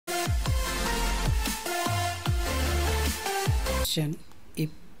question, if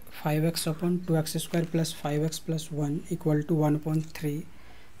 5x upon 2x square plus 5x plus 1 equal to 1 upon 3,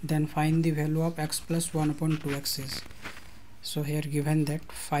 then find the value of x plus 1 upon 2x is. So here given that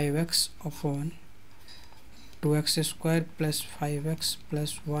 5x upon 2x square plus 5x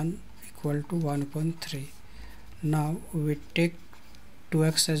plus 1 equal to 1 upon 3. Now we take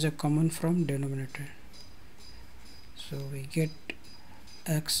 2x as a common from denominator. So we get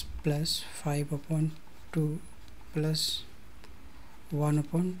x plus 5 upon 2 plus 1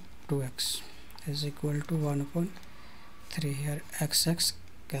 upon 2x is equal to 1 upon 3. Here x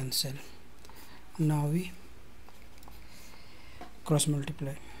cancel. Now we cross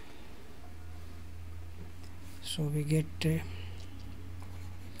multiply. So we get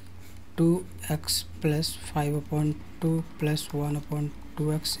 2x plus 5 upon 2 plus 1 upon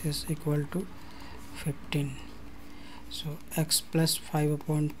 2x is equal to 15. So x plus 5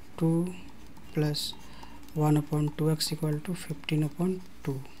 upon 2 plus 1 upon 2x equal to 15 upon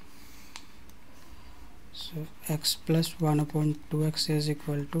 2. So x plus 1 upon 2x is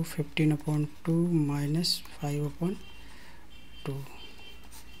equal to 15 upon 2 minus 5 upon 2.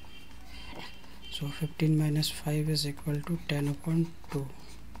 So 15 minus 5 is equal to 10 upon 2.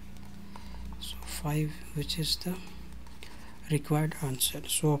 So 5, which is the required answer.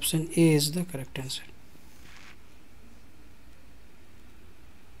 So option A is the correct answer.